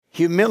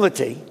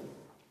Humility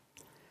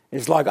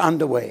is like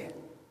underwear,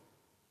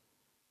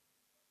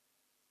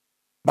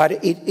 but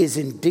it is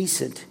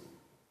indecent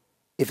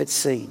if it's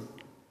seen.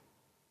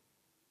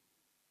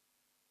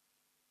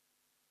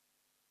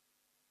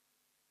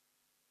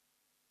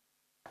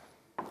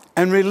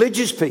 And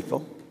religious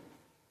people,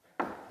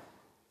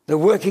 they're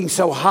working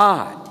so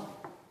hard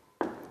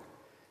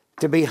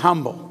to be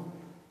humble.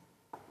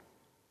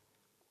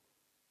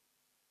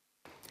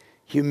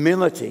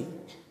 Humility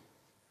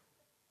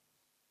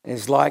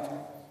is like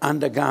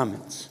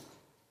undergarments,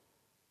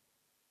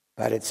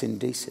 but it's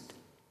indecent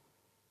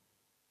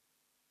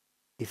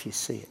if you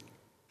see it.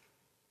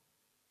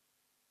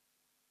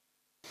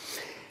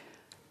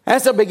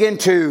 As I began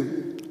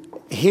to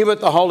hear what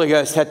the Holy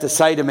Ghost had to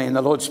say to me, and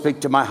the Lord speak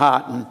to my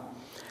heart, and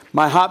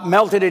my heart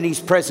melted in his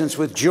presence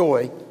with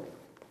joy,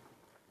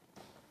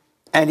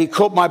 and he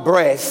caught my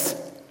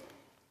breath,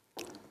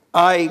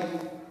 I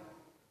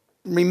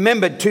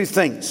remembered two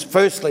things.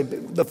 Firstly,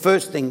 the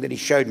first thing that he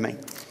showed me,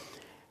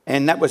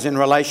 and that was in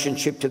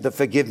relationship to the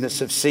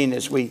forgiveness of sin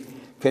as we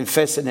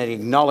confess it and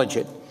acknowledge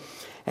it.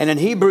 And in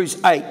Hebrews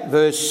 8,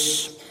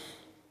 verse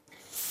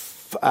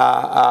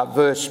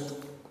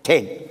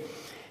 10,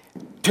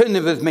 turn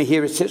there with me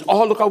here. It says,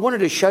 oh, look, I wanted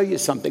to show you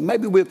something.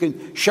 Maybe we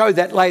can show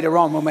that later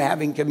on when we're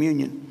having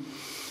communion.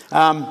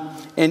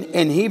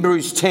 In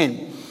Hebrews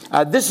 10,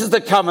 this is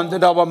the covenant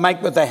that I will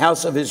make with the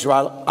house of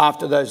Israel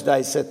after those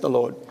days, saith the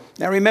Lord.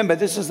 Now remember,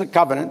 this is the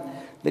covenant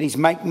that he's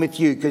making with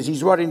you, because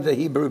he's writing to the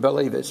Hebrew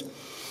believers.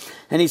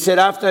 And he said,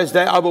 after those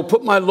days, I will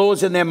put my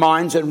laws in their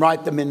minds and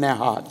write them in their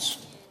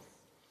hearts.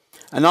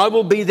 And I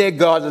will be their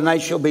God, and they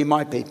shall be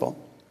my people.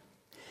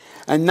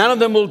 And none of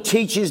them will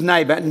teach his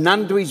neighbour,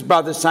 none to his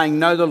brother, saying,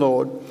 know the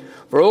Lord.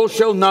 For all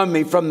shall know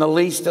me, from the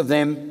least of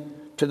them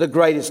to the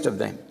greatest of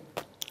them.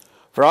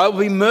 For I will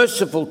be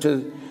merciful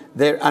to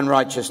their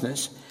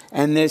unrighteousness,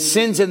 and their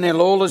sins and their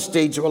lawless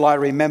deeds will I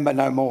remember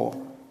no more.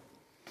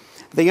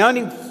 The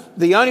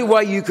only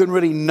way you can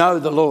really know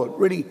the Lord,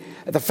 really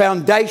the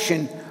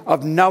foundation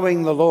of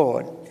knowing the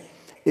Lord,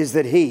 is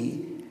that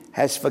he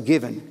has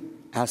forgiven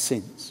our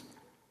sins.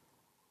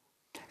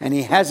 And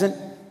he hasn't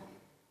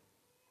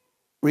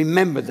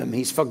remembered them,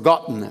 he's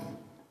forgotten them.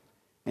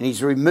 And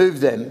he's removed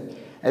them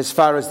as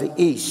far as the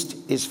east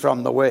is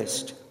from the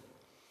west.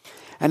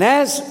 And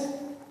as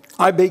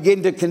I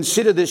begin to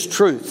consider this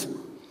truth,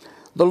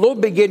 the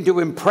Lord began to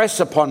impress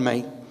upon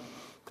me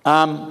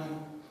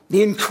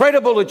the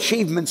incredible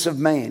achievements of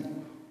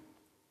man.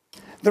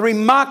 The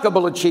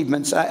remarkable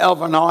achievements.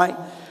 Alva and I,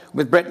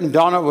 with Brett and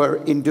Donna,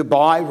 were in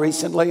Dubai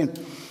recently. And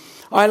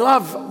I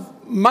love,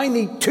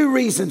 mainly two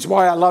reasons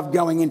why I love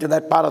going into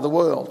that part of the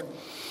world,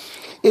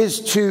 is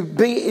to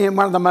be in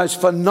one of the most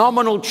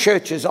phenomenal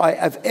churches I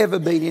have ever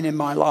been in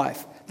my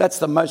life. That's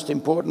the most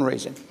important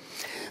reason.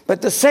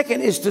 But the second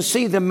is to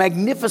see the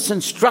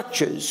magnificent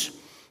structures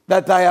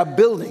that they are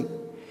building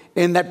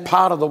in that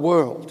part of the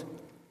world.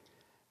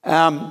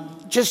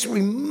 Just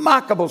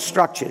remarkable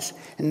structures,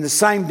 and the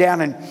same down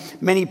in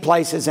many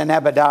places in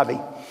Abu Dhabi.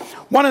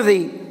 One of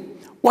the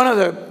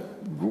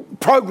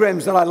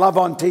programs that I love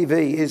on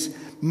TV is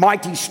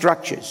Mighty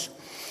Structures,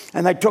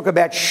 and they talk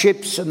about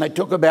ships, and they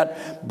talk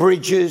about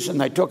bridges, and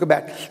they talk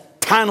about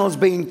tunnels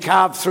being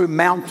carved through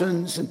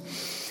mountains,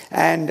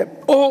 and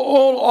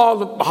all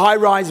the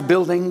high-rise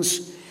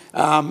buildings,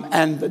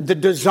 and the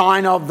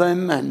design of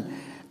them,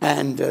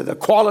 and the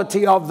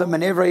quality of them,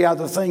 and every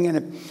other thing,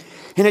 and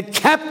it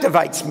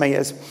captivates me,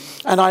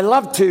 and I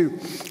love to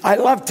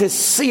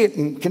see it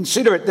and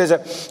consider it.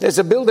 There's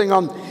a building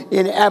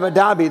in Abu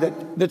Dhabi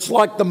that's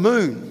like the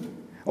moon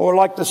or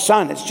like the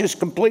sun. It's just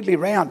completely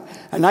round,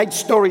 an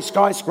 8-story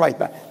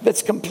skyscraper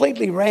that's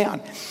completely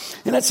round,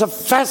 and it's a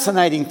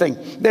fascinating thing.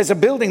 There's a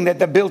building that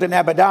they built in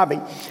Abu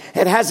Dhabi.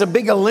 It has a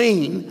bigger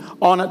lean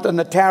on it than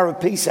the Tower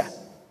of Pisa.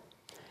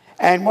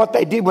 And what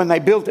they did when they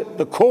built it,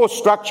 the core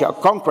structure,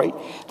 concrete,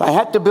 they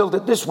had to build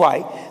it this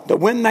way, that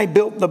when they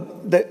built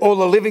all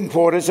the living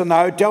quarters and the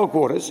hotel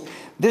quarters,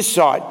 this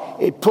side,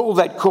 it pulled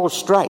that core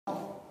straight.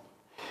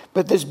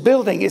 But this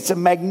building, it's a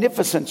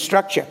magnificent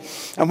structure.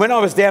 And when I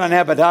was down in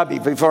Abu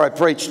Dhabi before I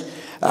preached,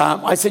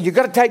 I said, you've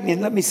got to take me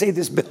and let me see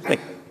this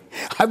building.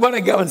 I want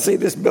to go and see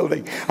this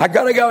building. I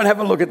got to go and have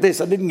a look at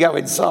this. I didn't go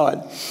inside,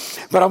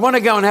 but I want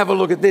to go and have a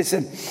look at this.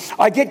 And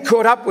I get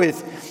caught up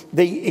with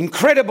the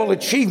incredible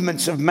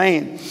achievements of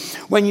man.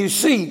 When you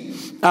see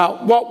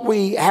what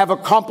we have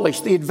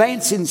accomplished, the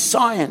advance in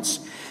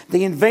science,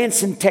 the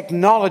advance in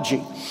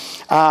technology,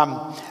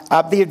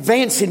 the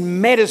advance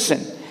in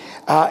medicine,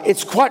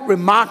 it's quite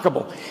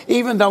remarkable.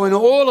 Even though in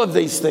all of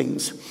these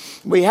things,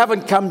 we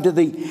haven't come to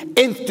the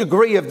nth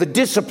degree of the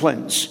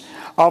disciplines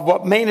of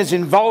what man has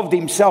involved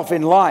himself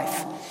in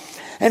life.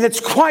 And it's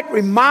quite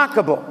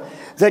remarkable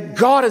that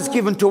God has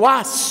given to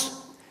us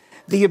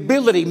the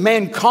ability,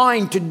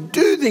 mankind, to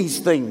do these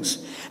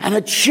things and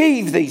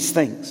achieve these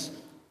things.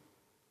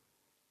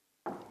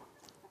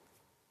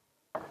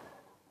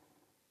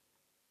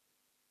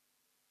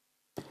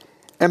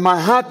 And my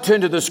heart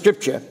turned to the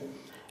scripture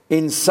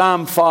in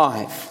Psalm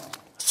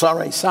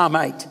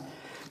 8.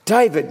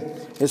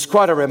 David is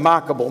quite a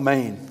remarkable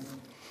man.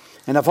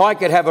 And if I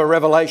could have a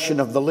revelation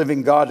of the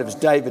living God as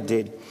David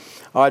did,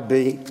 I'd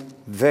be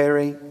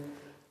very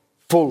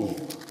full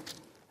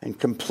and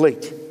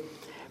complete.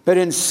 But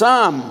in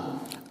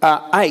Psalm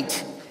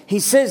 8, he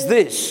says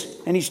this,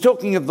 and he's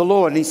talking of the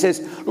Lord, and he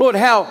says, Lord,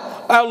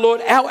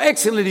 how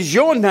excellent is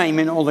your name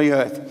in all the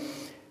earth.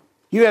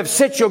 You have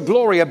set your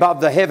glory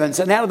above the heavens,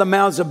 and out of the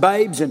mouths of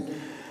babes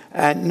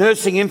and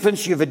nursing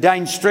infants you've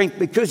ordained strength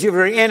because of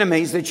your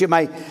enemies, that you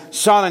may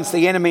silence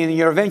the enemy and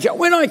your avenger.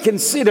 When I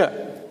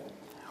consider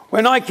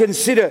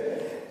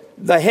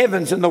the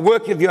heavens and the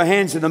work of your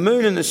hands and the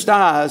moon and the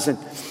stars and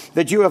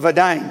that you have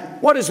ordained,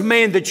 what is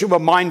man that you are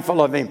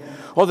mindful of him,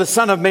 or the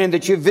son of man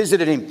that you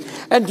visited him?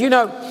 And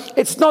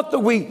it's not that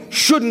we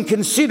shouldn't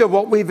consider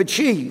what we've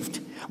achieved,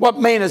 what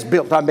man has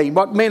built,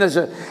 what man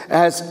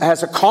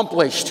has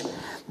accomplished.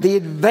 The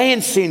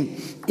advance in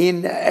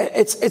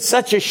it's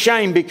such a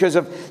shame because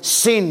of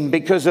sin,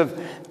 because of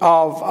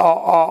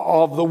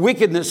the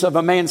wickedness of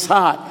a man's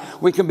heart.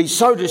 We can be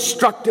so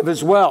destructive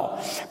as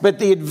well. But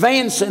the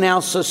advance in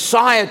our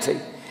society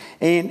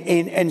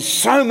in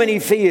so many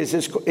spheres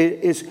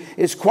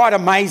is quite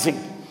amazing.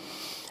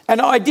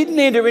 And I didn't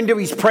enter into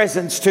his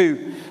presence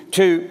to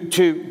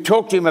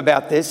talk to him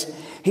about this.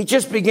 He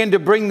just began to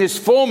bring this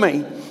before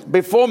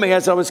me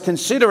as I was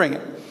considering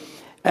it.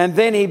 And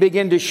then he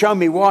began to show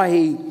me why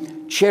he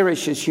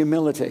cherishes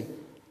humility.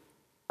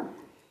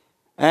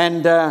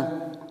 And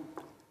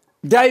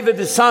David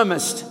the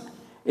psalmist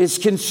is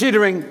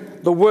considering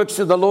the works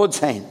of the Lord's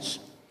hands.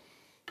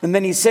 And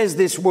then he says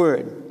this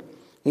word.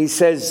 He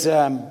says,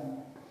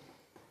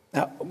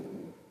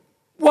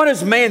 what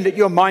is man that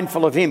you're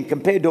mindful of him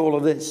compared to all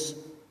of this?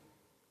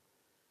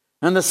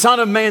 And the Son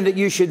of Man that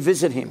you should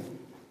visit him.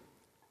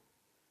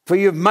 For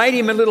you've made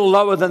him a little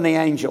lower than the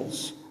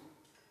angels,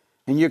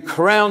 and you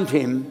crowned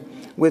him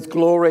with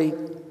glory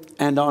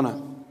and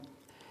honor.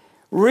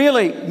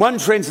 Really, one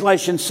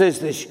translation says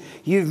this: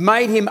 you've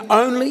made him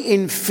only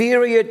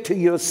inferior to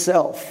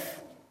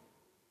yourself.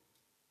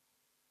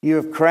 You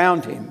have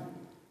crowned him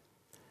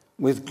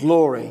with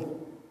glory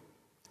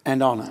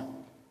and honor.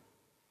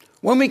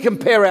 When we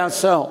compare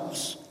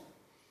ourselves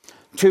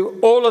to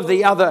all of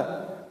the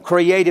other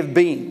creative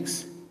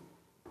beings,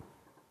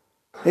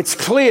 it's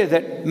clear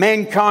that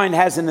mankind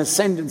has an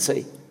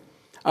ascendancy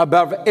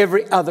above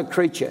every other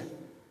creature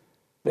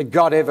that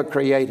God ever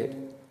created.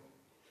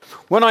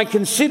 When I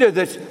consider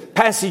this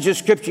passage of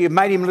Scripture, you've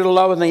made him a little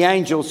lower than the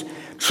angels,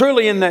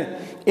 truly in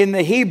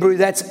the Hebrew,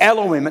 that's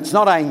Elohim. It's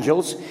not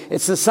angels.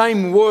 It's the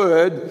same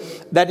word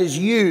that is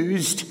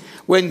used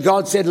when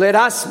God said, let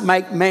us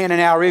make man in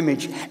our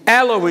image.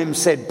 Elohim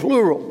said,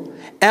 plural.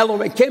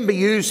 Elohim, it can be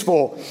used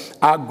for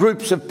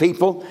groups of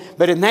people,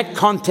 but in that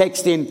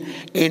context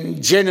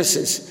in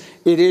Genesis,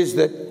 it is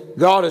that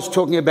God is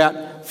talking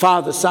about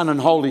Father, Son,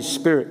 and Holy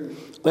Spirit.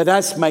 Let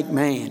us make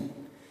man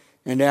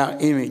in our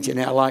image and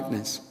our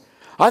likeness.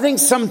 I think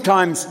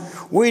sometimes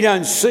we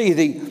don't see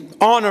the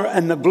honor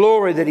and the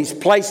glory that he's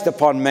placed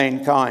upon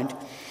mankind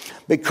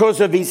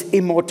because of his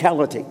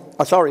immortality.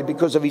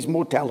 Because of his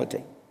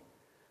mortality.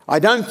 I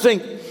don't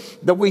think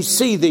that we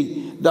see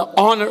the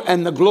honor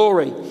and the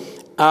glory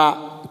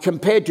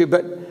compared to,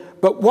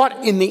 but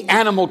what in the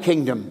animal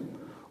kingdom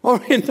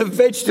or in the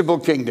vegetable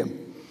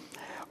kingdom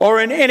or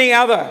in any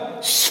other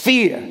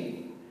sphere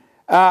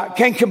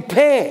can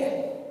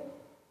compare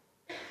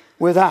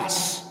with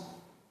us?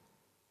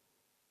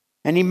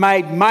 And he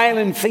made male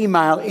and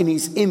female in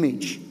his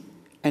image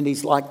and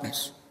his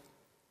likeness.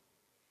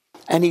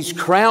 And he's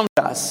crowned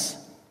us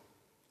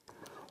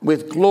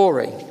with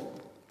glory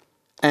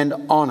and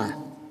honor.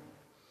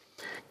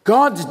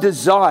 God's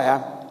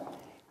desire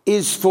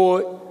is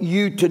for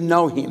you to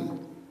know him.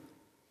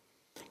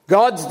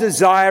 God's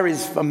desire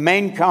is for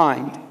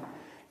mankind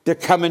to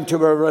come into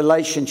a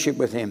relationship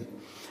with him.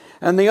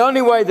 And the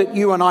only way that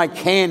you and I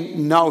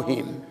can know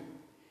him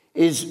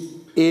is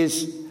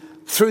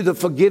through the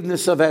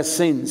forgiveness of our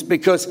sins,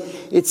 because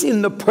it's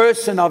in the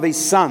person of his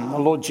Son, the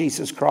Lord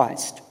Jesus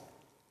Christ,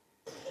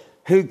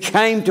 who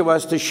came to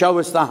us to show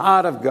us the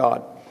heart of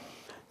God,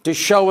 to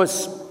show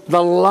us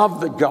the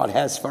love that God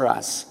has for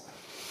us,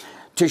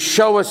 to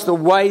show us the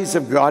ways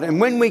of God.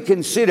 And when we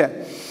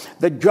consider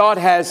that God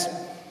has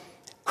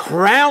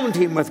crowned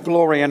him with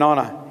glory and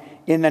honor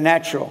in the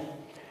natural,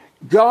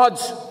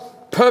 God's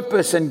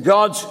purpose and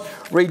God's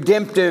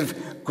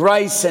redemptive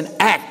grace and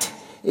act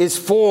is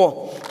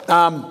for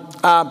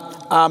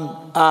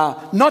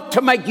not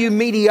to make you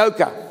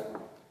mediocre.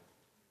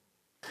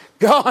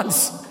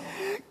 God's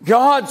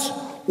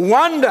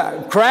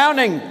wonder,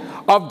 crowning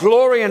of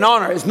glory and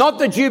honor is not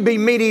that you be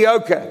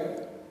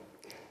mediocre,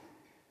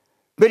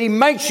 but he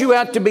makes you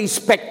out to be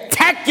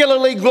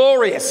spectacularly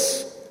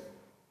glorious.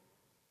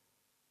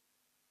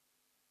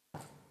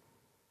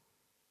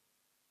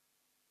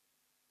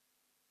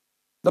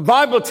 The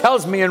Bible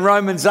tells me in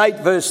Romans 8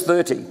 verse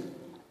 30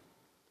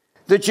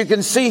 that you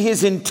can see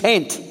his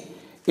intent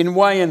in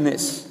weighing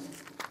this.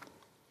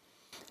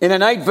 In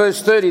an 8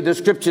 verse 30, the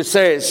scripture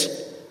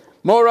says,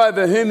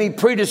 moreover, whom he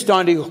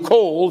predestined, he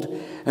called,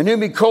 and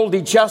whom he called,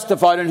 he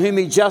justified, and whom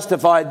he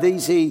justified,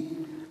 these he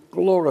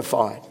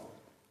glorified.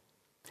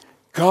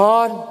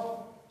 God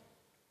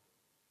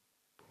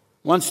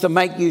wants to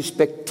make you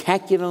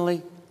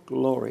spectacularly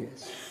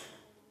glorious.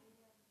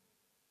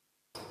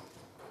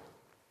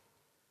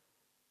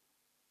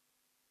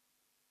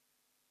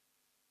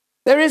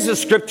 There is a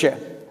scripture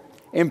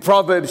in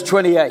Proverbs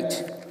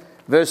 28,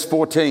 verse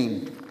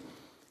 14.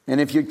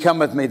 And if you'd come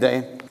with me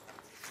there,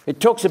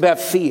 it talks about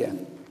fear.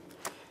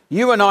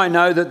 You and I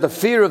know that the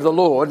fear of the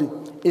Lord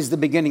is the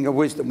beginning of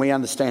wisdom. We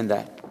understand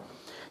that.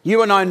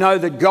 You and I know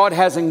that God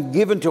hasn't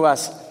given to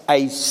us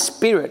a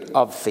spirit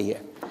of fear.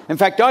 In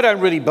fact, I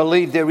don't really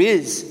believe there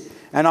is.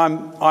 And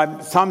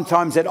I'm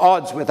sometimes at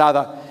odds with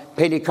other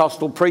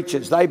Pentecostal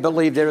preachers. They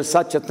believe there is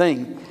such a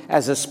thing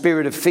as a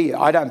spirit of fear.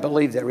 I don't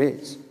believe there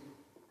is.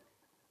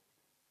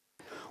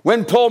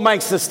 When Paul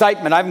makes the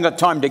statement, I haven't got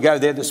time to go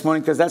there this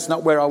morning because that's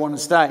not where I want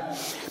to stay.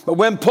 But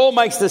when Paul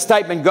makes the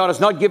statement, God has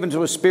not given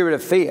to us a spirit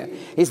of fear,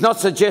 he's not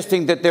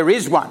suggesting that there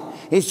is one.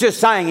 He's just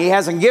saying he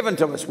hasn't given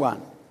to us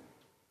one.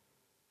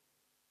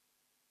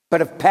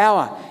 But of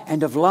power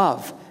and of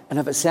love and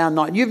of a sound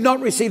mind. You've not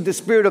received the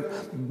spirit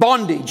of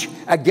bondage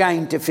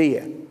again to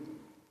fear.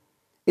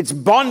 It's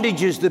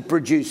bondages that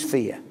produce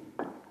fear.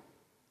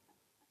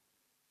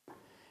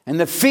 And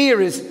the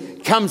fear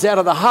comes out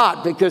of the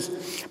heart because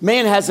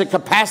man has a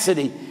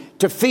capacity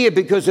to fear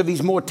because of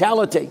his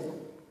mortality.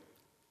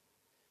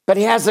 But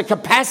he has a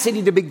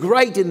capacity to be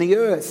great in the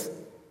earth.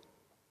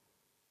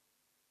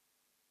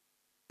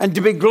 And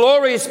to be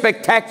glorious,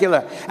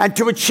 spectacular, and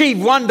to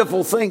achieve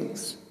wonderful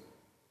things.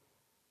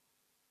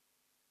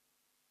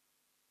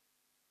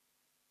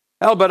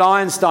 Albert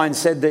Einstein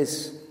said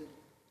this: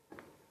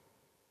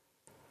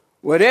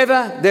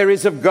 whatever there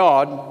is of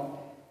God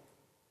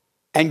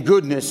and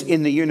goodness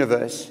in the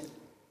universe,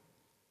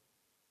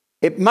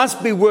 it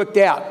must be worked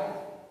out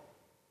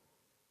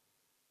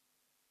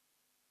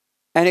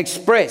and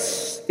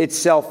express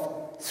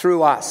itself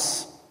through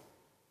us.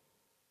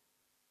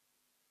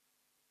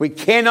 We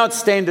cannot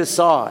stand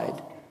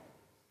aside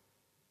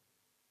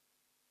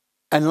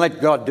and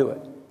let God do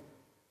it.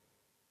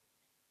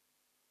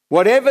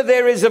 Whatever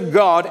there is of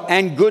God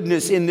and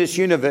goodness in this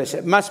universe,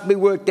 it must be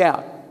worked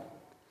out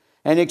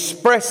and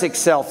express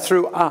itself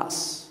through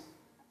us.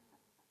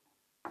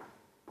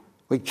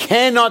 We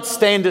cannot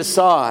stand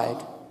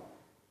aside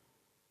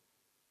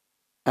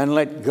and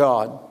let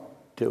God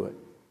do it.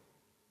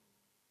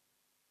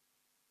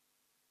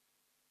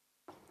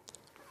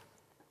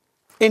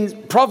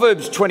 In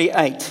Proverbs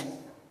 28,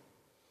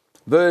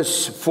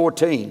 verse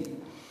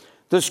 14,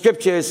 the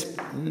scripture is,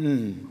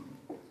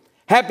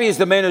 happy is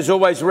the man who's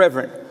always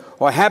reverent,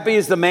 or happy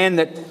is the man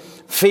that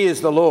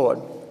fears the Lord.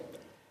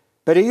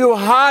 But he who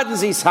hardens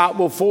his heart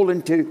will fall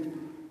into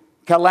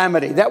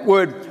calamity. That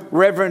word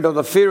reverent, or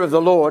the fear of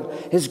the Lord,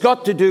 has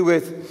got to do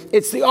with,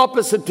 it's the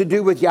opposite to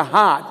do with your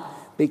heart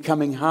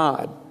becoming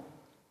hard.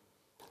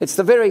 It's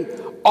the very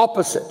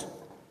opposite.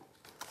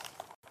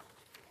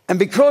 And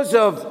because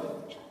of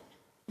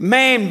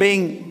man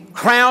being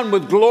crowned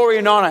with glory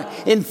and honor,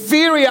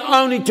 inferior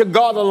only to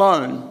God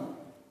alone,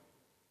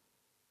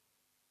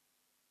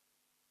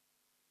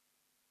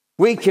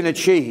 we can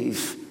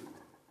achieve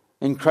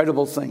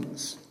incredible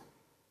things.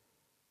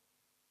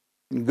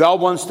 And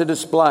God wants to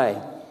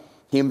display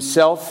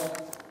himself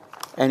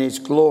and his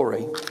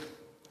glory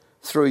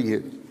through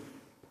you.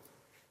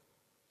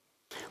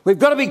 We've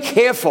got to be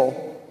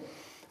careful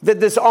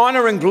that this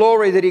honor and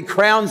glory that he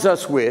crowns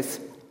us with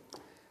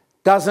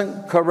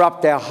doesn't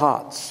corrupt our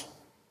hearts.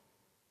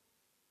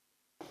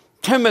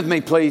 Turn with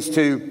me, please,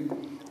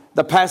 to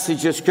the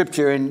passage of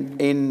scripture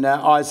in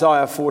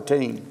Isaiah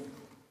 14.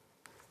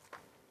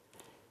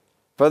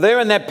 For there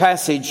in that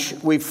passage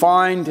we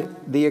find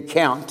the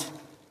account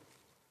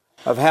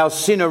of how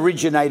sin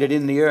originated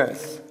in the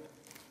earth.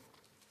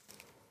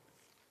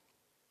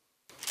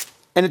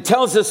 And it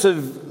tells us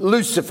of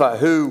Lucifer,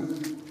 who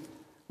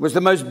was the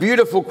most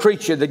beautiful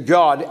creature that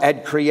God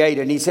had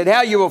created. And he said,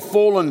 how you have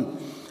fallen,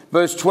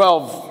 verse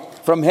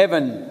 12, from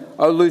heaven,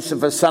 O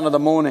Lucifer, son of the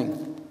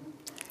morning.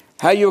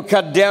 How you were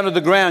cut down to the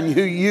ground,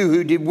 you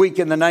who did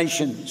weaken the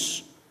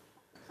nations.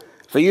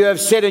 For you have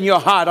said in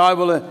your heart, I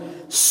will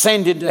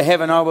ascend into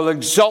heaven. I will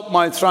exalt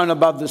my throne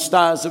above the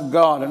stars of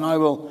God. And I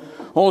will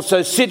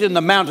also sit in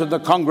the mount of the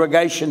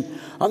congregation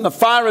on the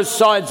farthest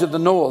sides of the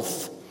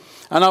north.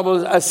 And I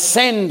will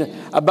ascend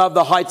above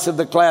the heights of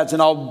the clouds.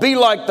 And I'll be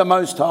like the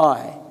Most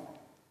High.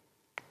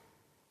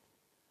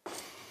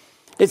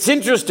 It's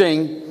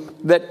interesting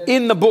that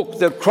in the book,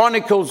 the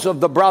Chronicles of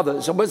the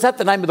Brothers, was that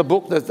the name of the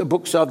book? The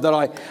books that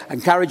I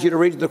encourage you to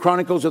read, the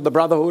Chronicles of the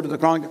Brotherhood of the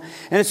Chronicles.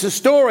 And it's a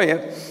story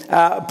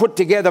put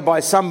together by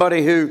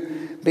somebody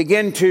who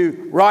began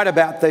to write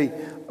about the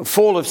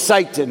fall of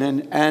Satan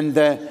and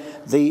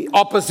the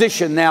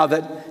opposition now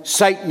that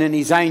Satan and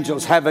his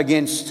angels have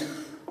against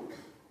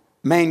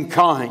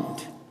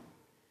mankind.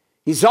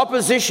 His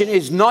opposition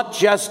is not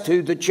just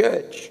to the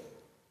church.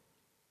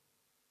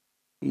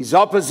 His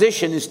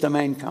opposition is to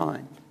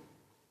mankind.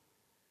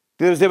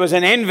 Because there was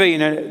an envy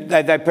and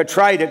they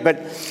portrayed it. But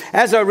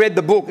as I read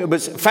the book, it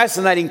was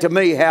fascinating to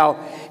me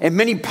how in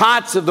many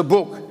parts of the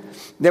book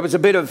there was a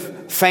bit of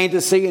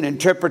fantasy and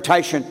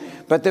interpretation.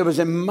 but there was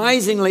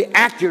amazingly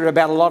accurate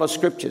about a lot of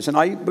scriptures. And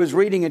I was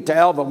reading it to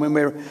Alva when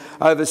we were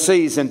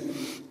overseas,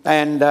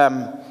 and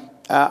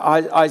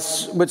I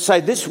would say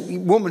this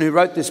woman who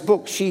wrote this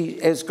book, she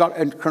has got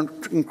an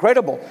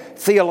incredible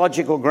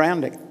theological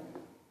grounding.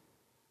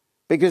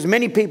 Because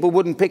many people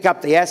wouldn't pick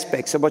up the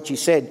aspects of what she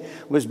said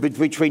was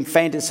between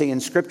fantasy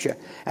and scripture.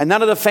 And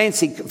none of the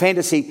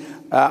fantasy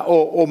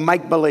or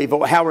make-believe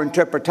or how her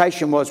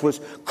interpretation was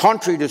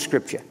contrary to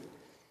scripture.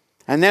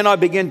 And then I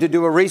began to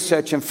do a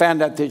research and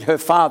found out that her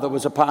father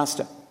was a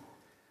pastor.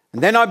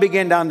 And then I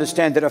began to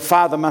understand that her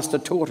father must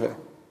have taught her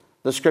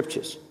the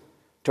scriptures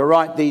to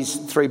write these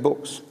 3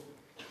 books.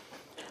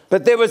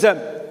 But there was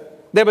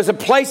a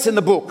place in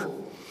the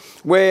book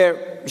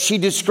where she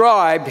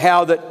described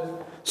how that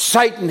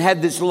Satan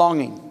had this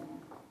longing.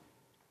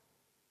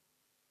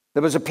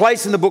 There was a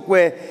place in the book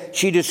where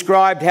she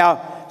described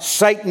how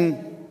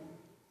Satan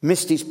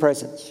missed his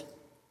presence,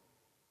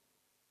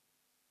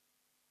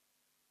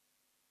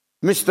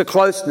 missed the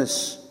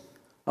closeness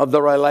of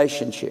the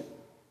relationship.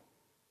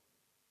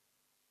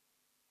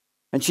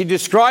 And she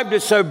described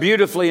it so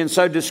beautifully and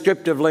so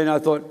descriptively, and I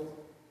thought,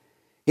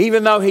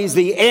 even though he's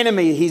the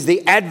enemy, he's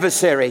the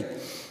adversary,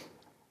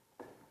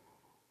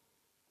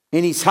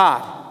 in his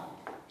heart,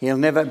 he'll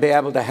never be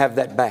able to have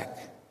that back.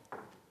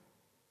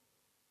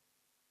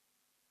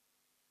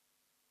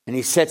 And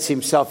he sets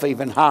himself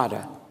even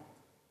harder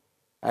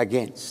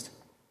against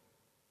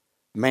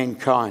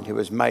mankind who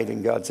was made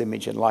in God's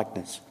image and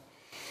likeness.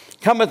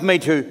 Come with me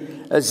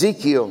to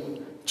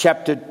Ezekiel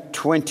chapter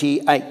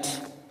 28.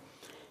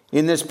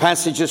 In this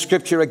passage of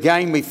scripture,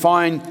 again, we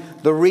find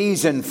the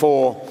reason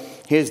for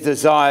his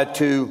desire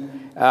to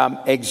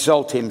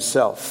exalt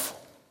himself.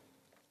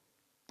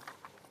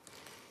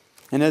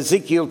 In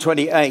Ezekiel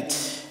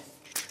 28,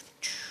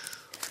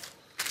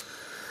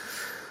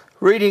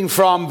 reading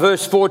from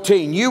verse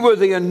 14, "You were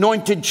the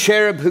anointed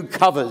cherub who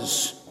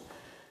covers.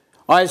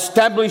 I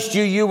established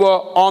you. You were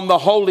on the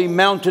holy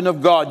mountain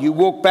of God. You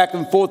walked back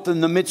and forth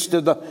in the midst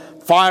of the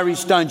fiery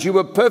stones. You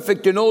were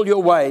perfect in all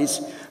your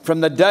ways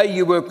from the day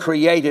you were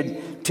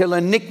created till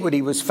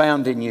iniquity was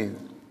found in you."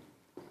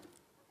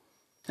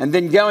 And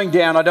then going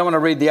down, I don't want to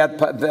read the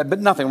other,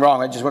 but nothing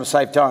wrong. I just want to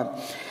save time.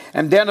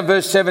 And down to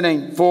verse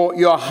 17, "For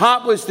your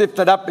heart was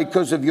lifted up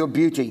because of your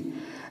beauty,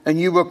 and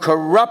you were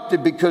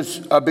corrupted because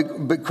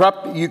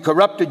you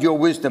corrupted your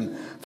wisdom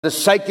for the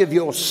sake of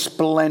your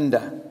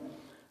splendor.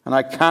 And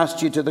I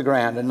cast you to the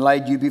ground and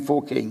laid you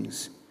before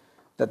kings,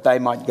 that they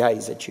might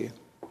gaze at you."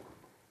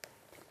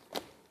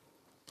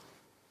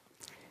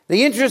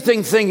 The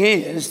interesting thing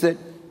is that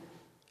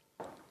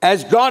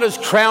as God has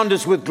crowned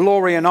us with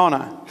glory and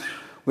honor,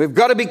 we've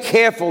got to be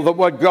careful that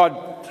what God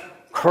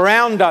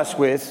crowned us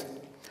with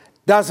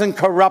doesn't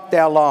corrupt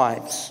our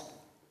lives.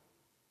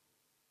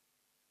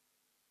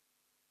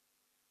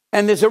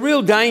 And there's a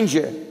real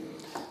danger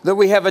that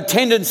we have a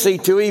tendency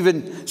to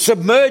even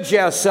submerge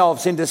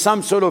ourselves into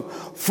some sort of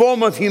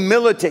form of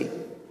humility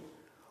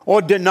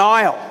or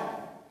denial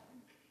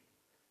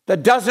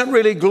that doesn't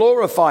really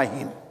glorify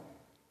him.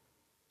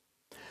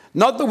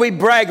 Not that we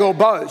brag or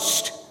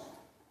boast,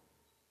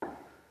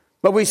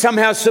 but we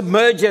somehow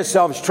submerge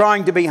ourselves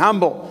trying to be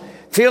humble,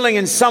 feeling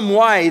in some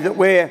way that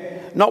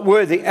we're not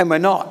worthy, and we're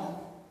not.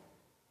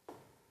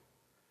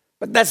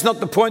 But that's not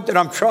the point that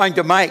I'm trying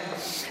to make,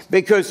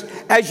 because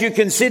as you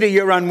consider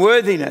your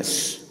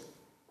unworthiness,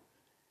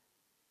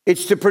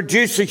 it's to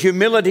produce a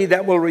humility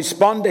that will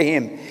respond to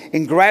him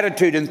in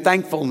gratitude and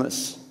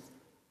thankfulness,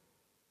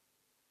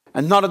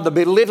 and not in the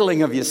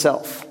belittling of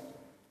yourself.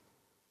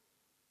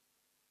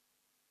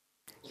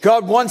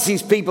 God wants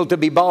his people to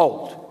be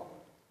bold,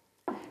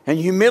 and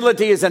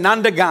humility is an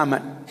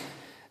undergarment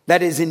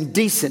that is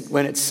indecent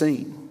when it's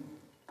seen.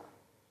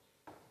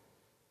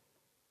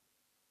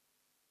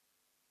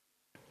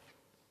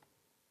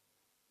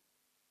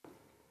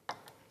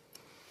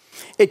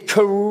 It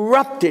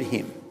corrupted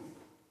him,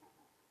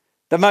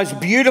 the most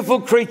beautiful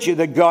creature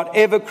that God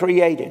ever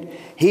created.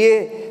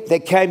 Here there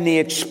came the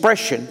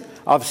expression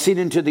of sin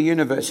into the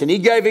universe, and he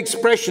gave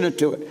expression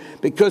to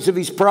it because of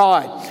his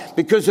pride,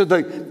 because of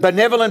the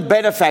benevolent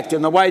benefactor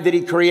and the way that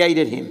he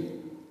created him.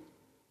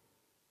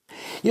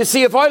 You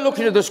see, if I look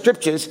into the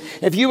scriptures,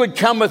 if you would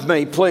come with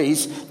me,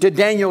 please, to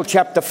Daniel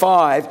chapter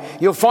 5,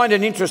 you'll find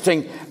an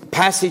interesting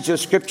passage of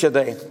scripture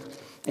there.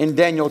 In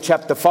Daniel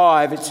chapter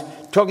 5, it's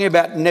talking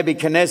about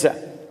Nebuchadnezzar.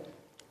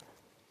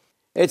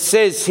 It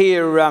says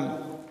here,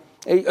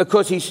 of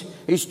course,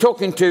 he's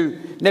talking to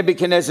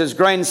Nebuchadnezzar's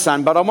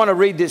grandson, but I want to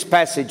read this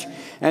passage,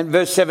 and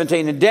verse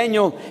 17. "And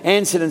Daniel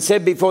answered and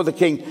said before the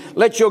king,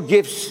 let your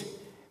gifts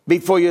be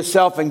for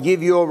yourself and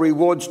give your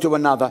rewards to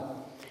another.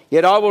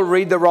 Yet I will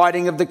read the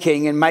writing of the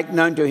king and make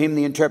known to him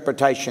the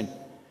interpretation."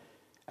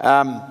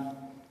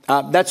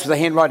 That's the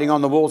handwriting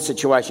on the wall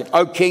situation.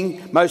 "O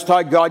king, most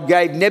high God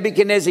gave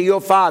Nebuchadnezzar your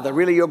father,"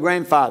 really your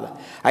grandfather,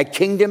 "a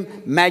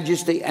kingdom,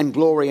 majesty and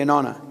glory and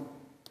honor.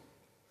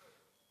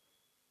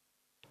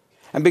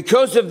 And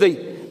because of the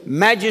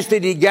majesty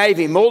that he gave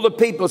him. All the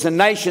peoples and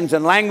nations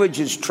and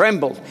languages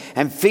trembled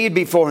and feared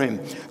before him.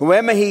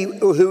 Whoever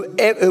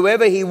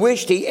he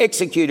wished, he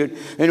executed,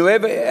 and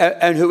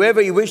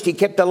whoever he wished, he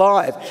kept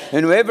alive,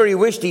 and whoever he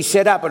wished, he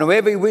set up, and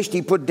whoever he wished,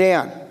 he put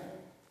down.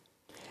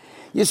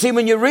 You see,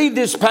 when you read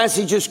this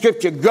passage of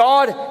Scripture,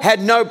 God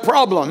had no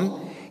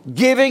problem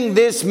giving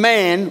this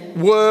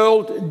man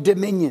world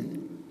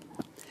dominion.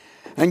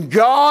 And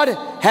God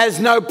has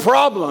no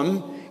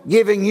problem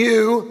giving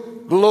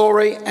you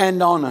glory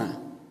and honor.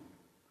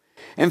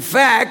 In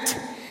fact,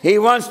 he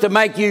wants to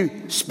make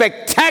you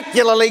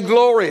spectacularly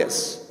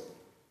glorious.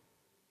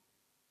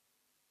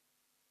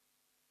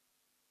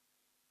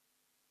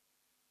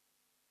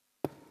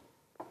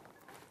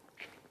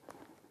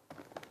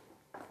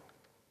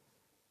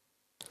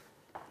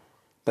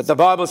 But the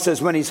Bible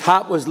says when his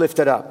heart was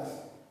lifted up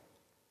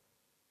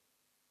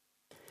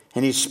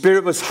and his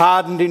spirit was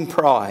hardened in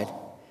pride,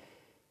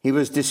 he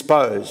was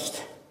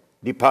deposed,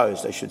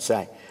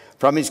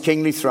 from his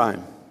kingly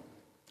throne.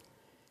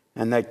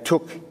 And they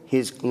took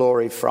his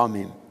glory from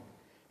him.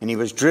 And he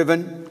was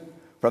driven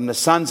from the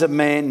sons of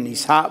man, and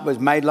his heart was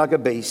made like a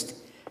beast,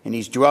 and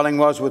his dwelling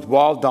was with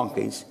wild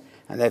donkeys,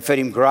 and they fed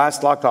him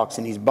grass like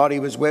oxen. His body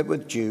was wet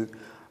with dew,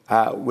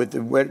 with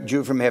the wet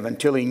dew from heaven,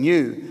 till he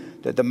knew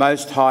that the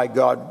Most High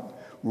God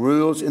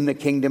rules in the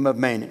kingdom of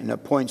men and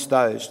appoints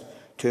those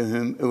to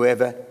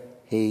whoever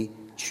he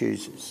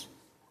chooses.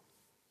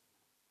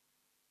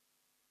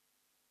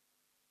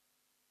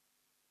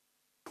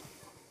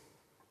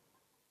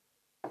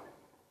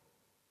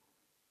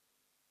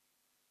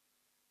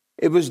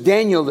 It was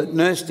Daniel that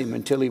nursed him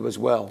until he was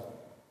well.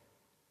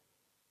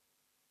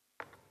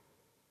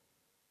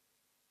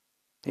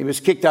 He was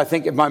kicked, I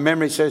think, if my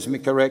memory serves me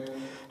correct,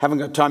 haven't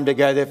got time to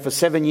go there, for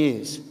 7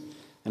 years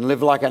and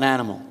live like an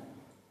animal.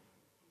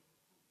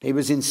 He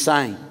was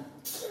insane.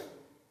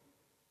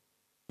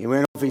 He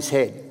went off his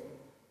head.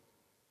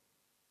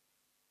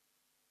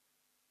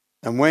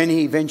 And when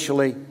he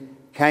eventually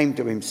came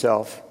to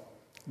himself,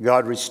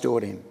 God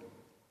restored him.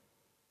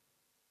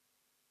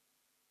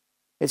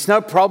 It's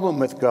no problem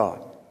with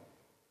God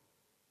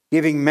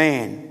giving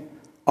man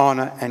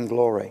honour and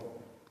glory.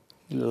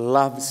 He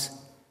loves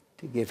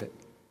to give it.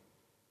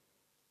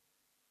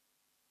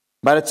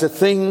 But it's a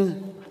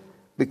thing,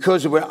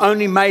 because we're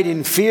only made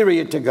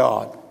inferior to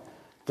God,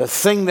 the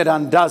thing that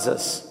undoes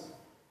us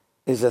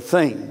is a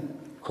thing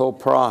called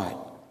pride.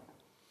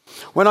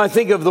 When I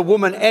think of the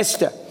woman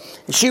Esther,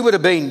 she would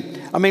have been,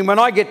 when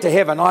I get to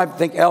heaven, I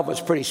think Alva's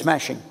pretty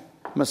smashing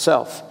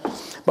myself.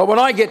 But when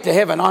I get to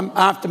heaven, I'm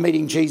after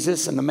meeting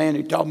Jesus and the man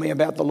who told me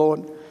about the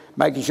Lord,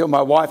 making sure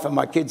my wife and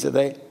my kids are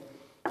there.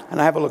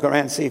 And I have a look around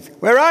and see,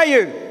 where are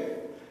you?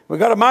 We've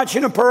got to march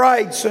in a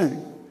parade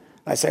soon.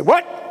 They say,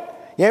 what?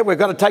 Yeah, we've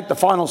got to take the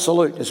final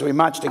salute as we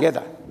march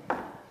together.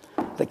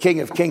 The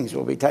King of Kings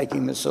will be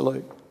taking the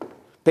salute.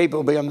 People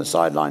will be on the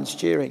sidelines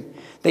cheering.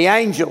 The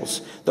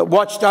angels that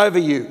watched over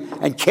you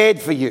and cared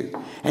for you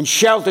and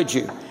sheltered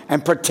you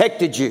and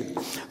protected you,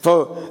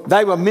 for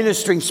they were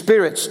ministering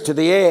spirits to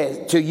the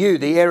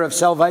heir of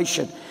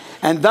salvation.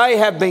 And they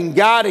have been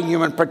guarding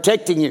you and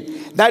protecting you.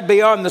 They'd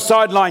be on the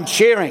sideline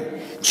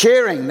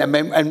cheering them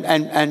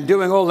and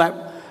doing all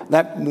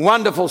that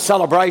wonderful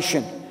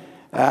celebration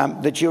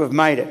that you have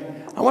made it.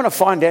 I want to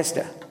find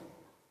Esther.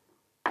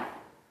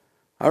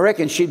 I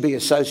reckon she'd be a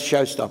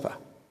showstopper.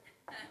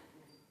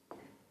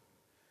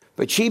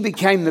 But she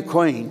became the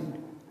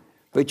queen,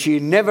 but she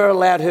never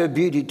allowed her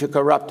beauty to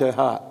corrupt her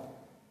heart.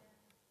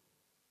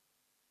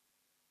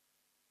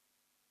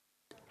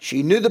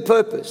 She knew the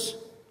purpose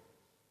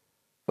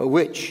for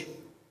which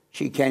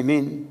she came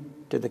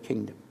into the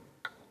kingdom.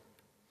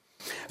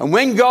 And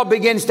when God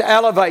begins to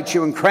elevate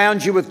you and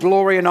crowns you with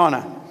glory and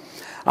honour,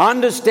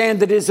 understand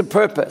that it is a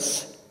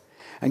purpose.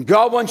 And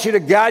God wants you to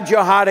guard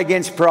your heart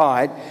against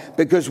pride,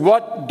 because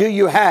what do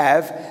you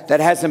have that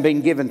hasn't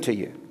been given to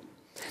you?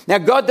 Now,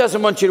 God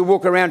doesn't want you to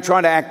walk around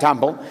trying to act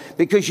humble,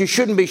 because you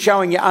shouldn't be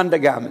showing your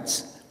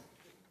undergarments.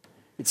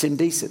 It's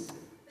indecent.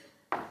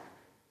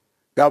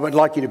 God would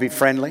like you to be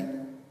friendly.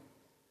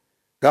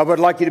 God would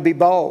like you to be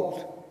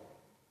bold.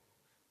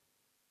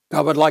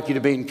 God would like you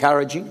to be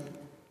encouraging.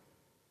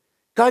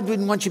 God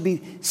wouldn't want you to be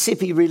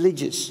sippy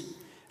religious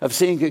of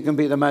seeing who can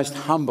be the most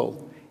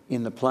humble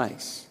in the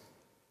place.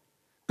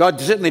 God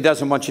certainly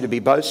doesn't want you to be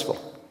boastful.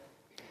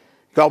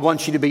 God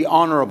wants you to be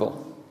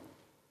honourable.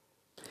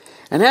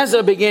 And as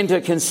I began to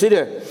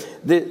consider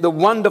the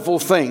wonderful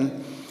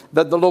thing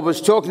that the Lord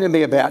was talking to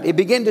me about, He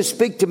began to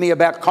speak to me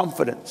about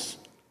confidence.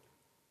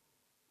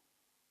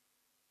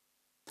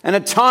 And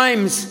at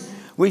times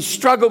we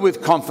struggle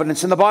with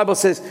confidence, and the Bible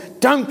says,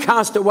 don't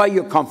cast away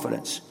your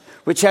confidence,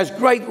 which has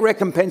great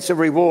recompense of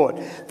reward.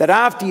 That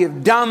after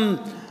you've done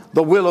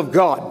the will of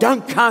God,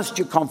 don't cast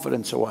your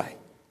confidence away.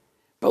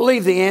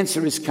 Believe the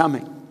answer is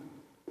coming.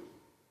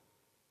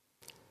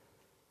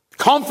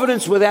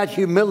 Confidence without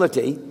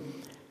humility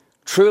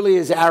truly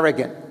is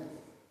arrogant.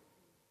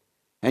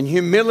 And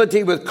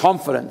humility without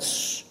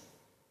confidence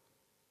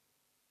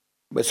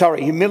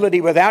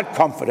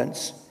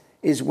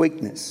is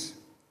weakness.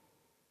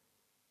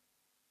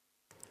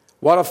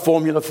 What a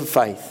formula for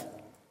faith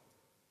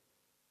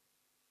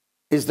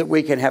is that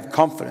we can have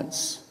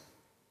confidence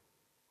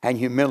and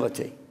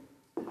humility,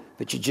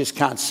 but you just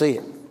can't see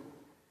it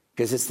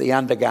because it's the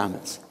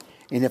undergarments.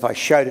 And if I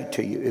showed it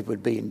to you, it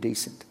would be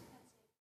indecent.